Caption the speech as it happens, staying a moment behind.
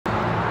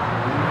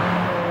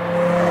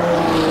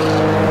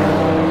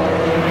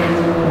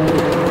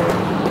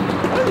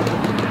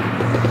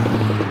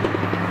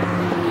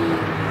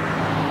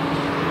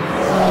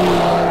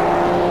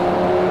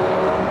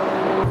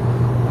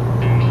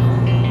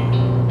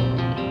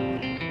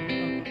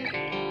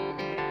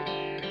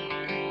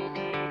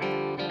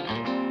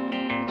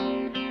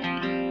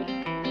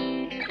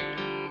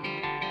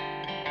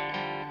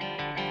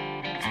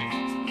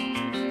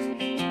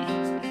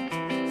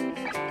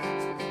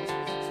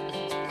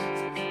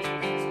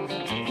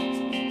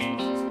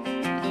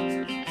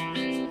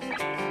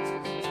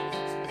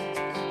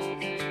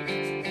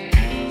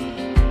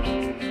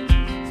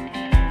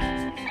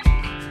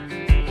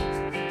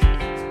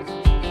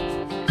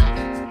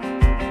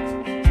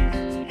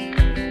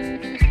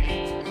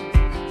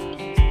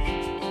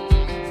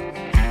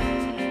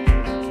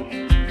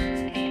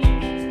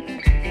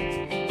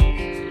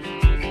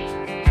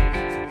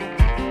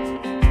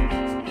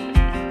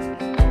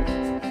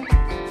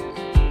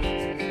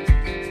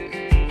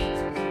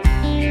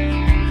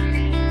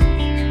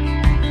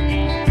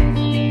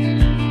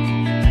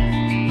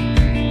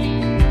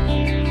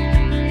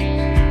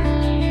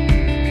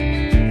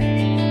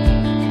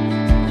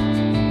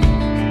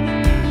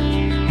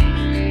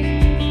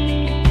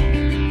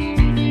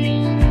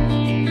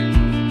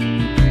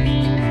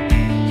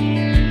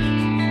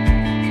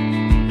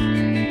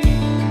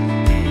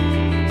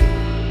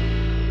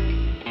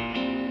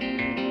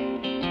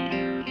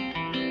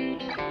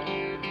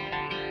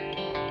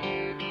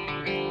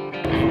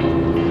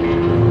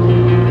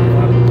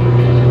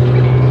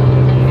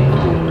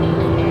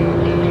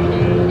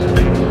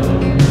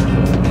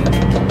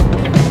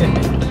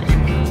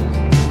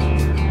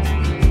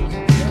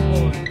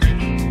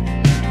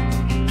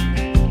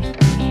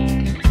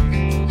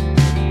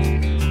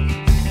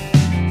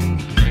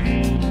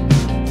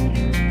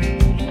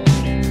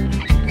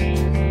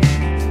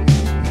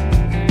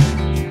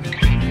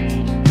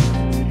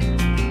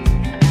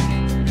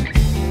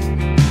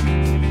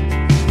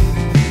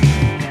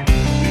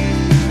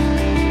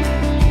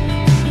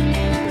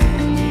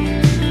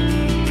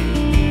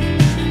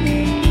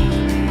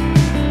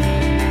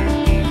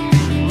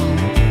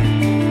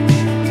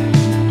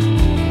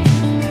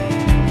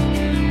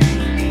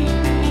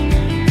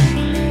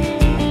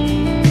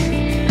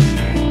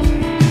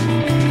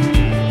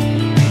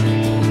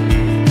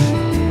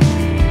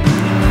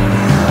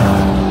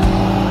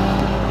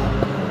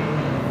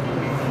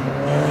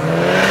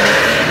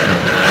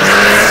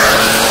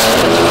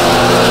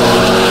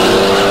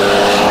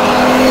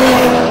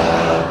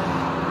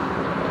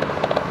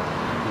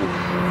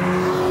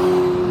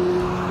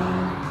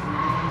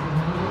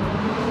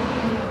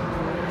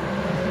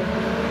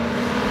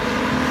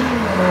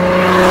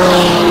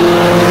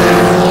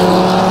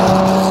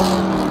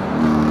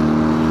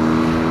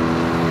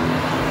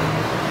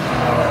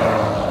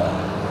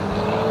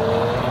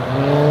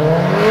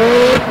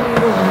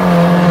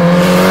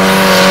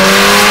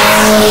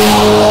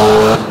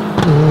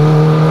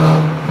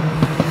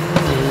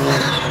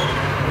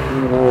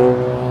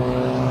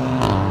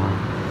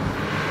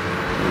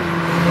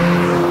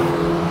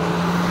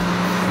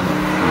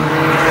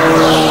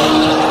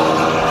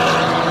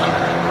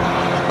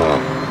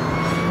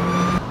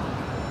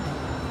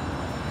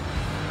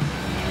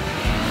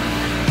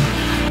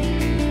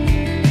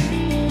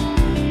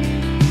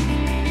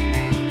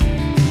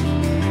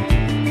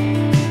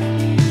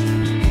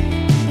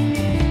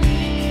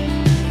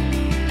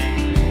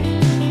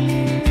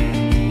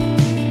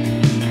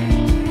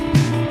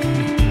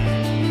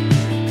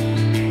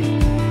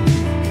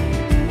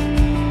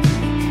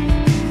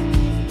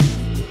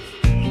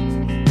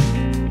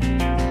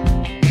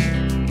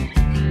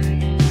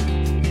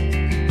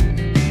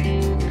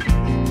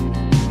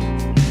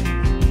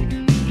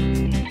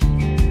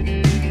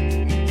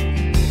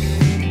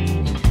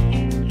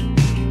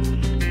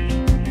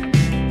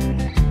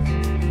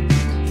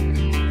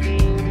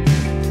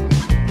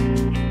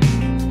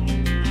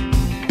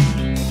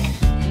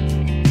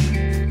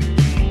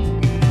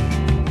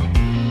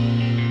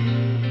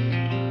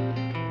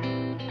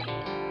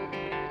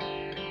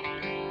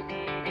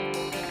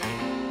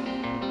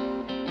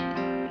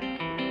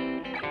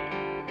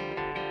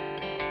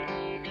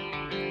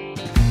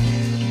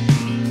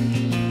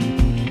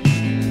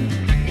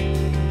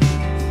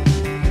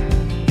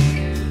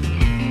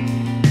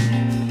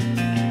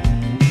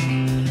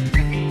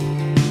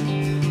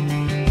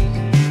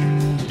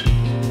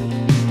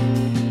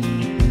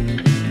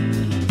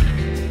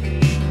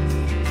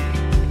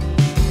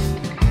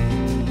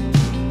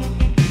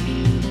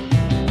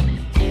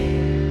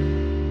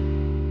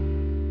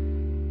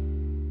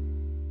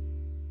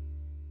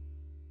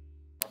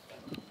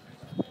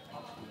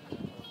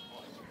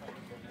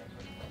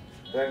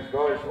Thanks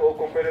guys. All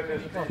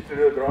competitors please to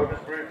the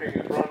driver's briefing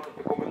in front of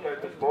the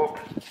commentator's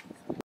box.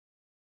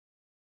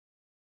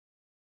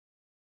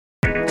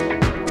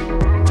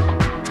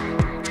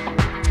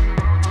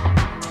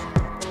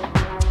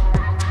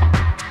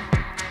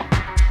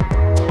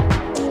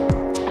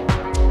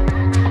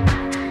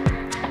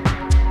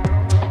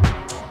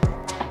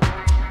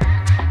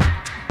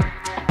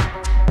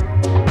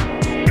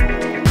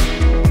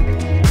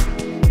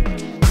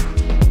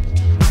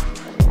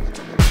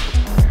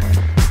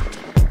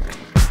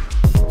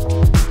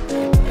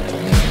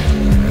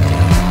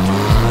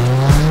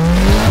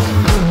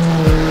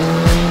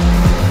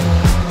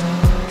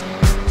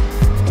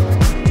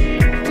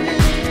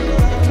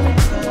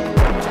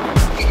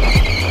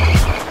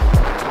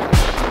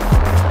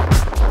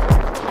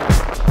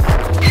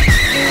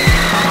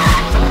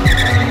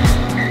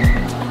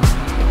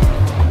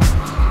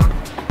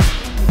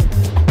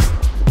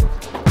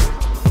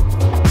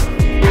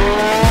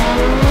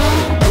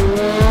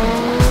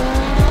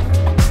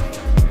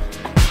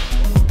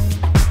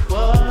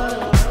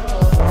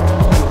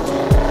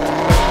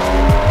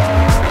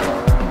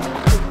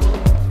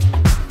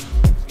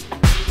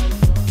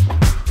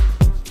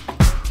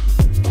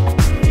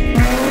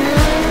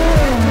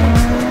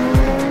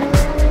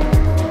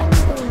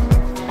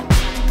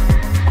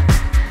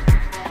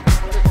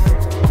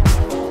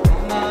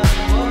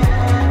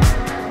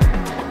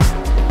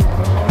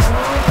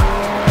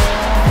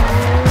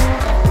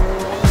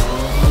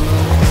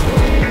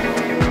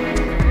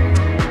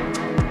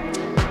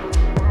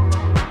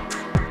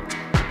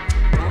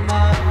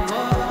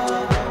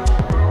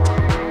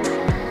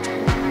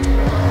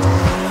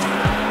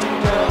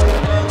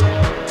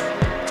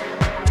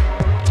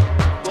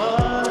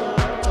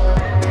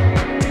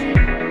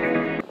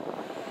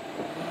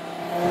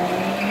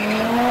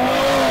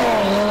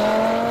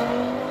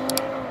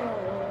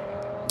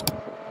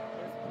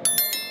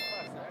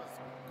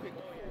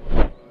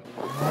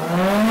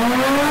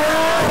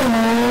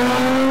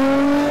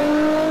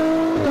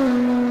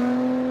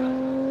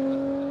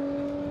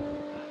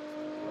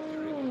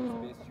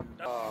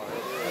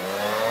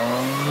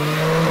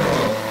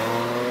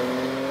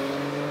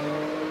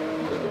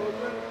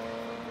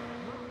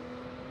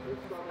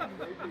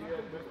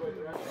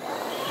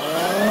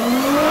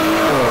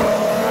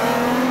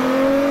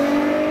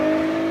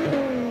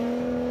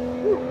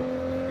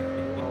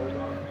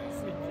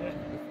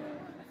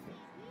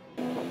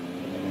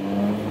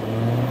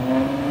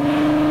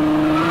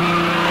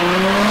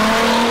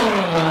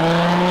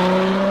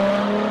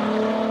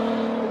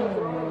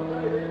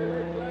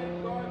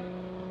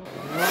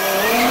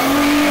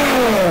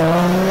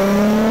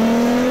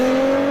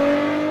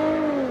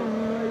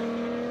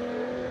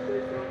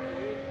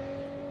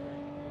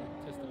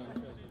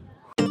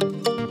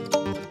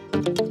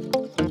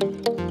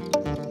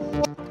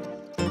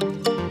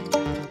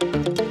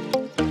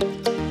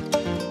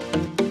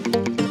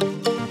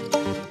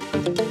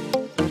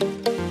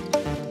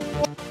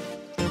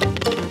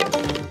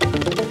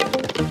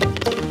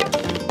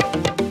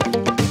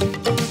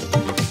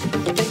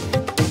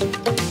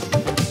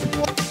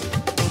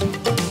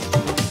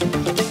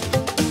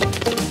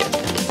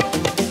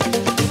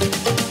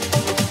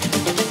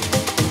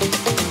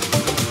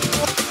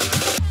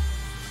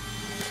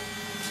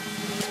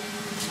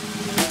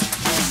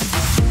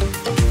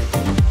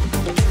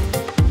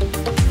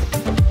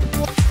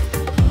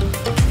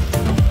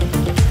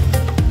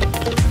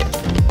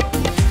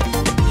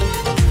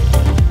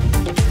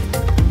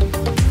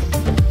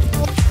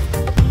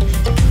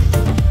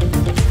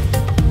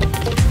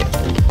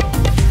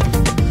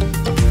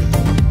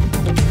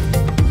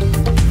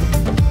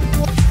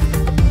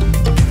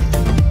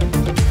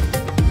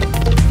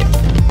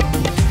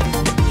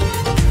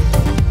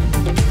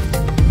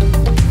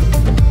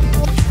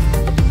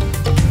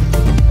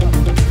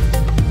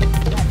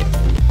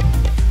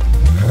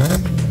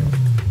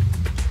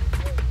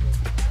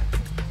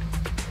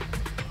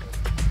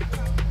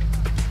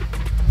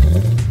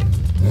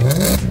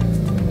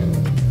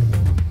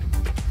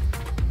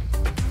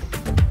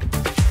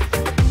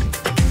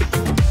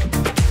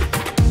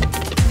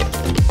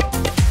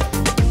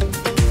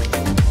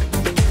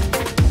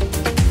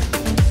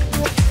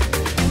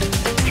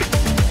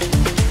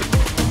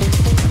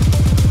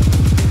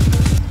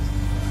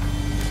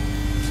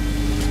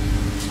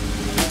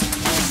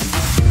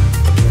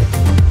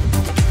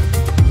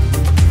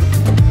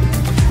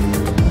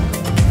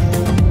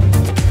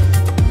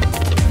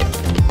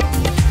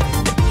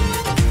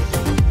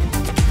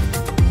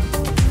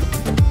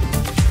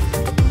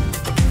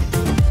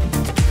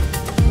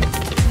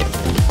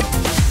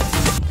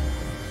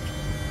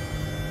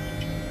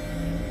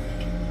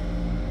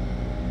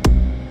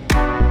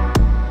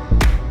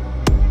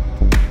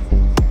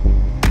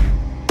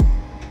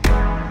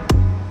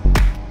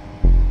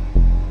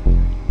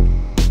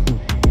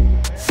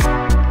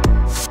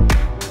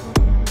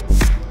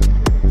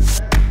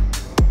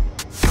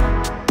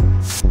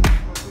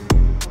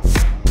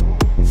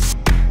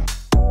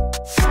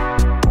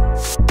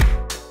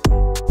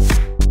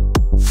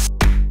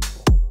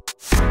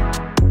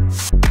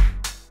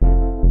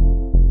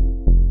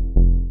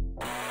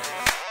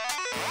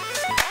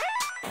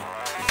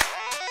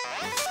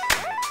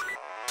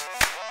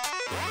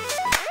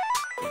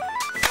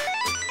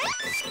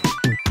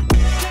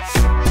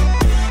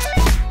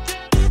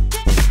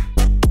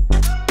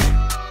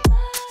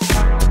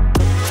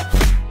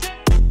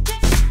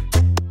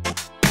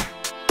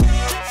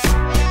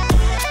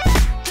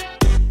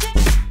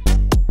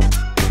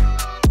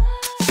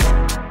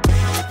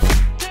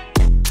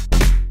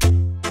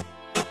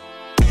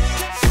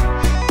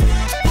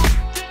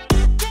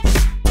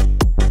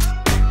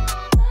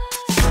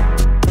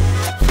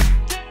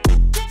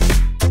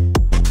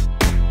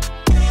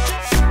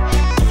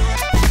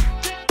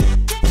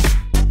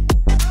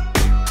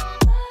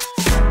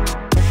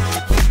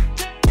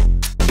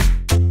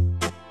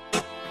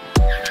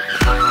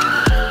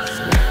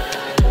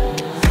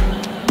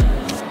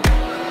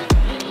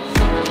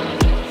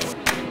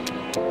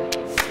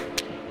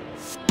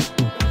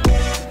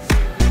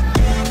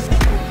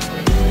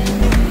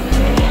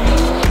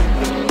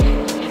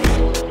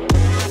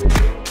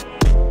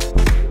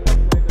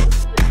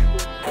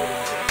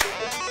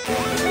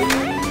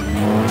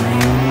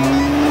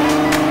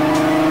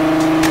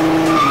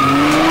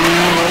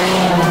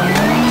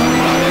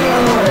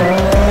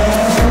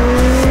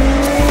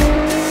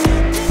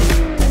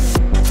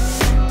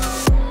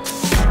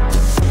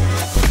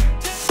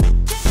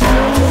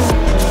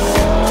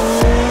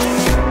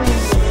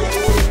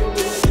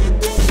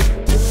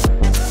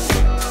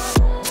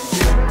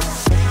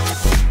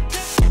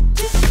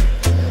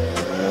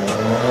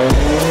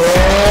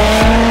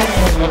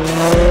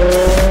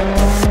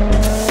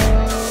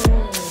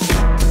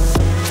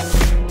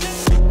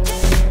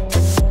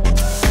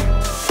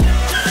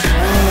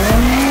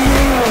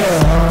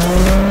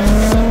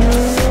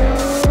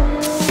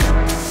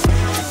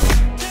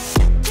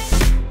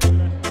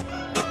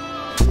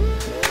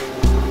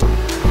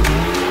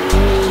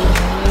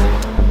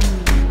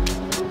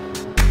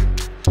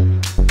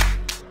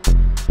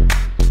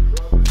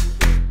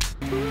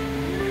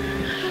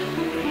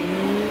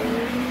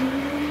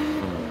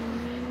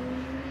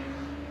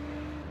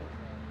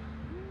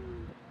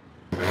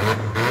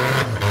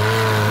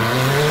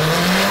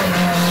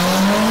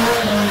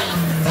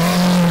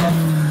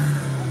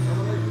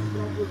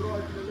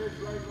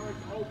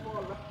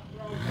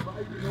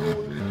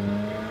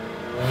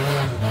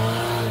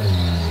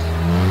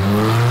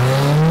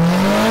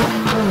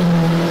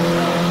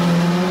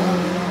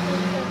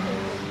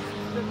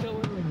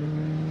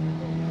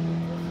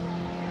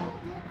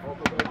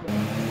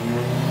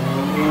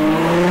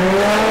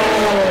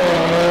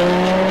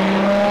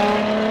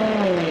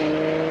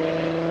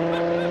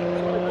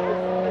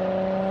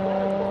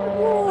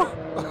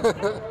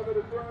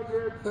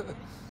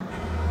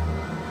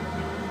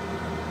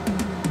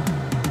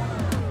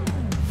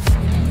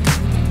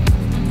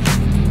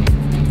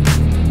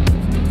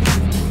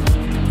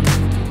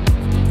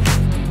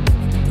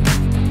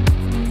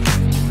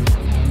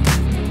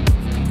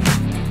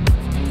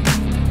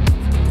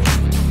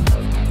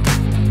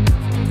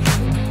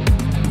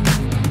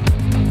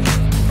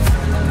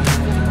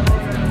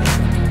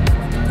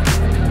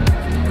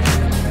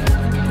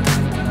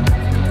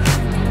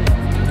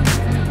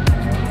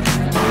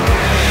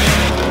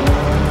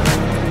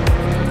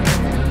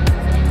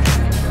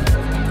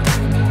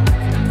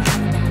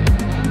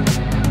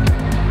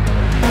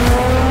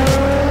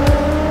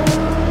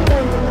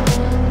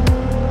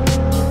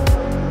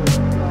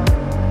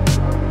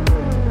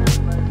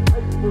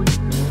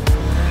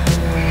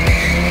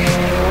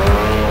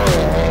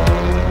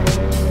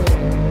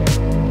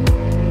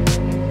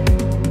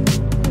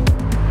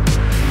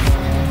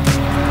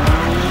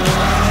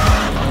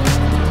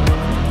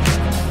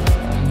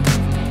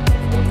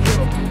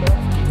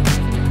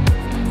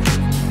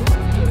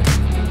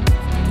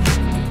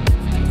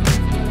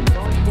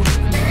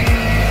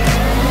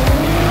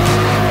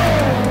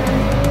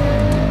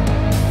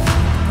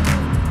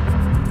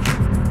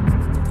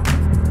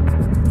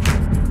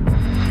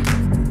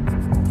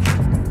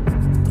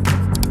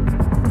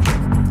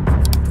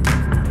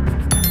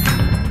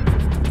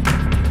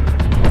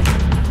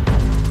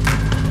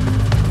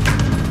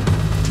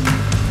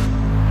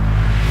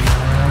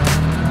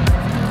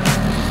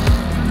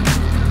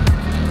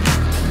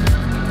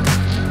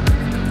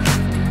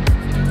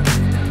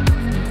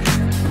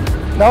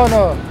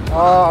 No,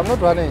 I'm not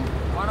running.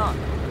 Why not?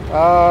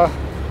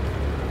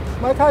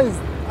 My car is,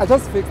 I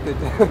just fixed it.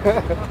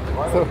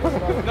 So,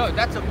 no,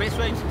 that's the best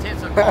way to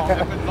test a car.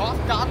 If it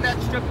lost down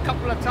that strip a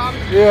couple of times.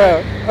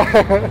 yeah.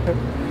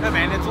 No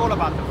man, it's all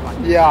about the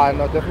fun. Yeah,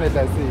 no, definitely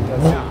I see.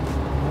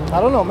 Yeah.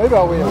 I don't know, maybe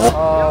I will.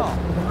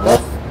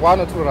 That's 1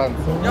 or 2 runs.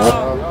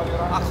 Yeah.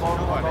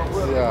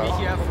 We're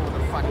here for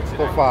the fun today.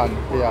 For fun,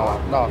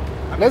 yeah. No.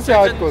 I mean, Let's see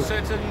how it goes.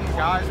 Certain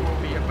guys will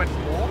be a bit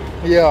more.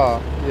 Yeah.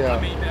 I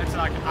mean, it's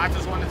like, I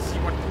just want to see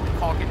what the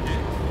car can do.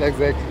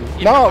 Exactly.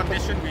 In the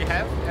condition we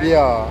have.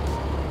 Yeah.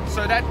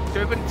 So that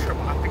Durban trip,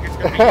 I think it's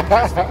going to be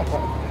interesting.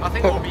 I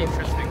think it will be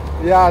interesting.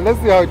 Yeah, let's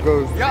see how it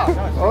goes. Yeah.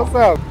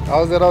 Awesome.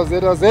 How's it?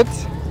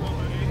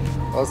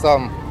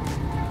 Awesome.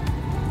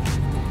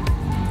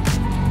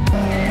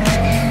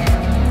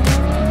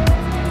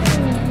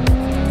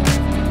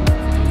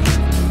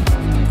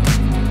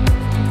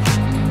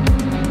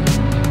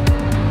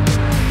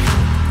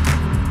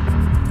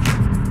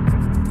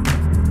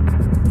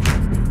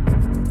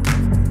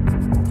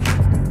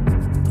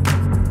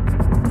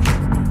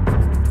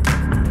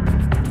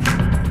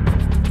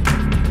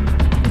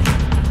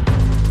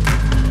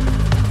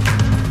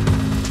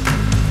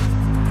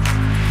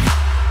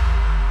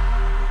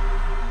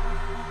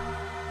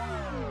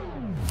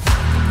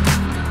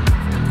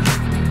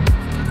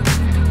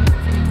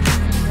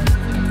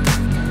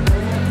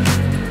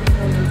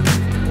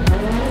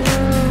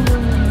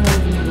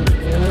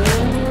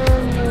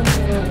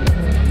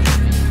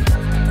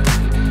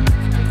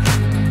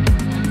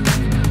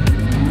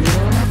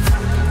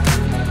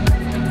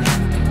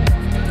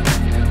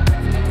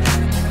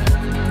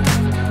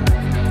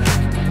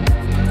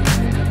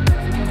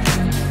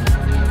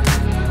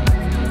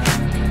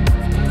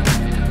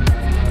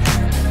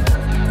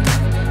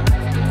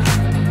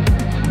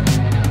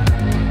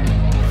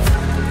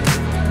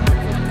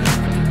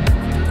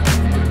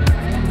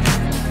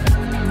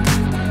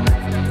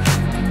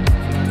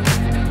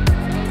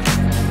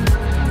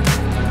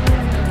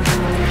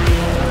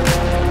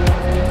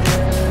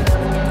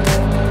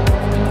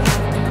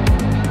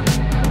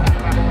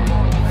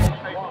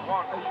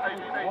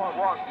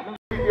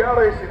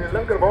 Race in the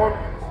linkerbaan.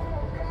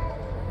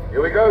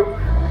 Here we go.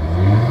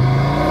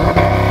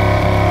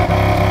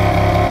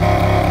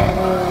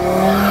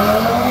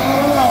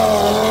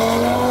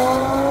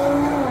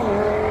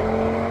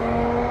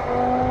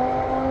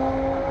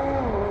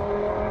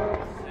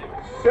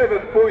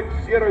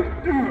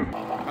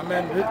 I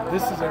mean,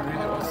 this is a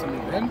really awesome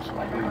event.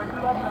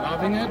 I'm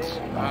loving it.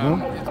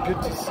 It's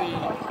good to see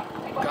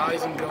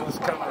guys and girls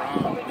come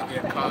around with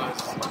their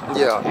cars and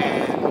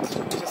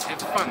just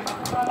have fun.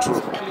 It's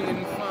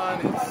clean fun.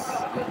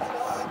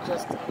 It's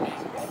just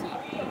amazing to see.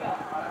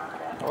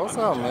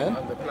 Awesome, man.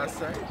 On the plus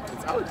side,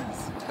 it's Audis.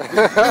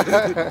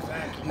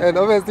 And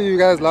obviously you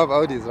guys love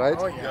Audis, right?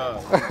 Oh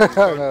yeah.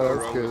 No,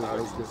 that's good.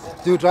 That's good.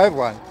 Do you drive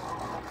one?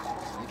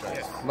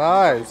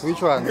 Nice.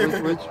 Which one?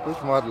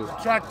 Which model?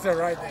 Tractor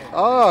right there.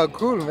 Oh,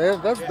 cool,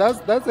 man. That's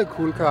a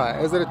cool car.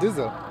 Is it a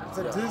diesel? It's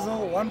a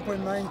diesel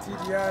 1.9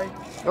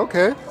 TDI.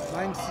 Okay.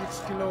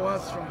 96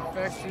 kilowatts from the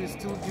factory.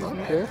 Still gives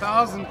me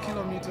 1,000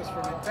 kilometers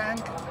from the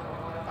tank.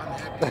 I'm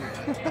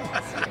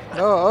happy.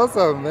 No,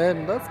 awesome,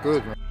 man. That's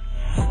good, man.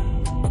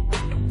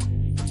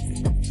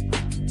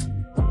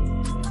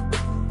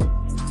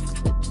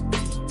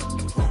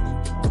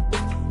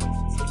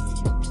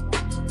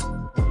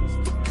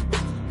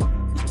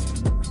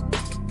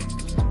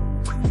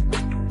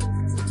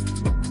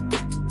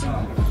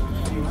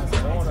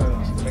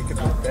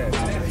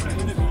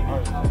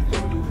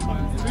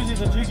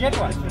 get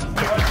one?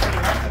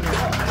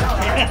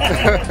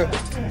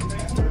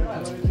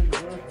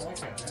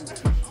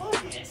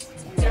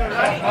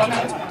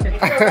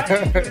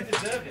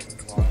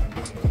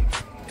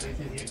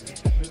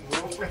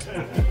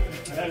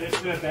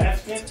 Let's do a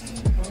basket.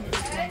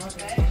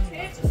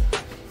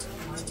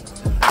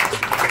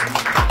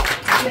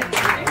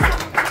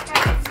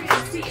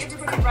 See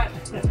everybody run.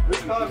 Which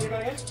car have you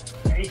got again?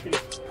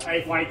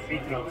 8 white,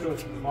 8 yellow.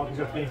 So Mark's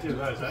got plenty of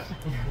those, huh?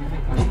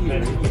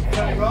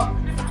 Coming rock?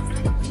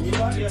 You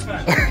want your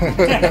fan? No,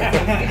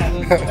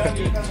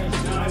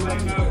 I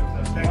won't go.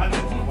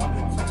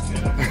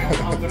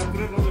 I'm going to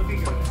put it on the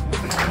finger.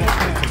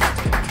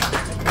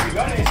 You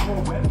got a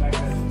small wet like that.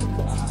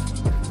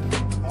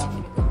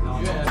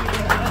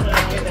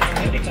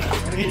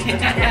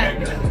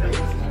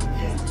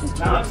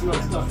 No, it's not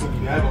stuff when you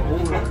have it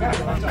all around.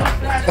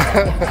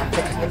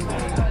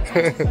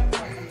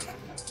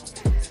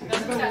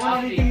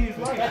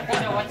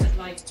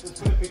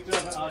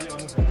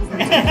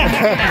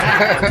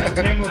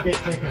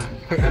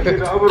 And then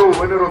the overall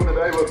winner of the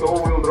day was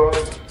all-wheel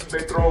drive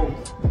petrol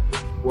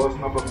was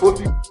number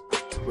 40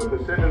 with a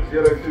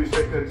 7.02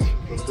 seconds.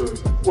 So,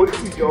 what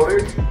is your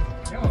rate?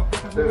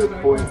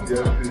 7.02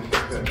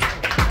 seconds.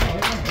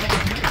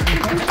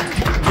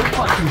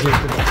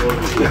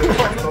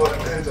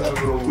 And the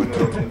overall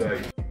winner of the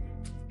day.